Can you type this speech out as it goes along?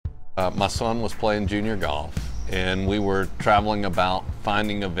My son was playing junior golf, and we were traveling about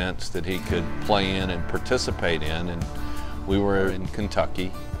finding events that he could play in and participate in, and we were in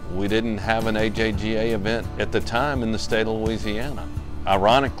Kentucky. We didn't have an AJGA event at the time in the state of Louisiana.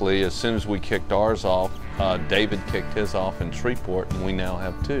 Ironically, as soon as we kicked ours off, David kicked his off in Shreveport, and we now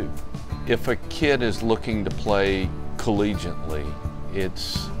have two. If a kid is looking to play collegiately,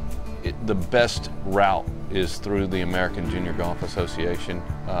 the best route is through the American Junior Golf Association.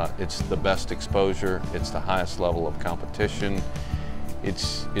 It's the best exposure, it's the highest level of competition,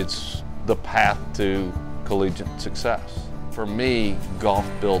 it's the path to collegiate success. For me, golf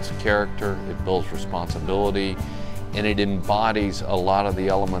builds character, it builds responsibility, and it embodies a lot of the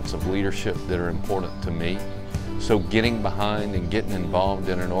elements of leadership that are important to me. So getting behind and getting involved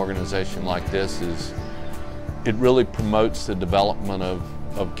in an organization like this it really promotes the development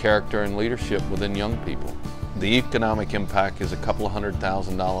of character and leadership within young people. The economic impact is a couple of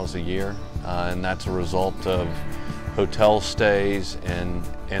 $100,000 a year, and that's a result of hotel stays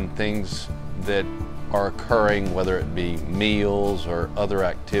and things that are occurring, whether it be meals or other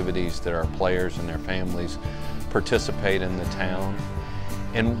activities that our players and their families participate in the town.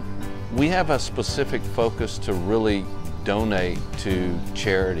 And we have a specific focus to really donate to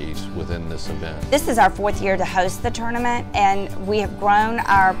charities within this event. This is our 4th year to host the tournament, and we have grown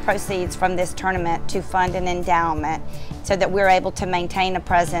our proceeds from this tournament to fund an endowment so that we're able to maintain a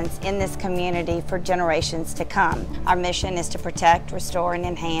presence in this community for generations to come. Our mission is to protect, restore, and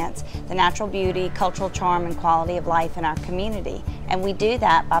enhance the natural beauty, cultural charm, and quality of life in our community. And we do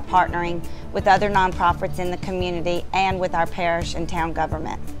that by partnering with other nonprofits in the community and with our parish and town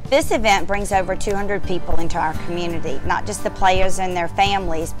government. This event brings over 200 people into our community, not just the players and their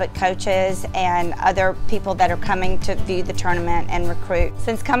families, but coaches and other people that are coming to view the tournament and recruit.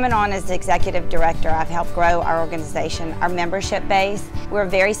 Since coming on as the executive director, I've helped grow our organization, our membership base. We're a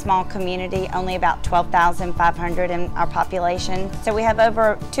very small community, only about 12,500 in our population. So we have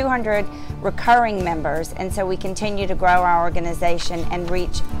over 200 recurring members, and so we continue to grow our organization and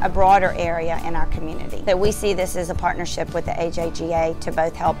reach a broader area in our community. So we see this as a partnership with the AJGA to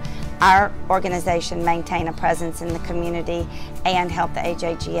both help our organization maintain a presence in the community and help the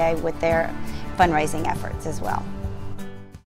AJGA with their fundraising efforts as well.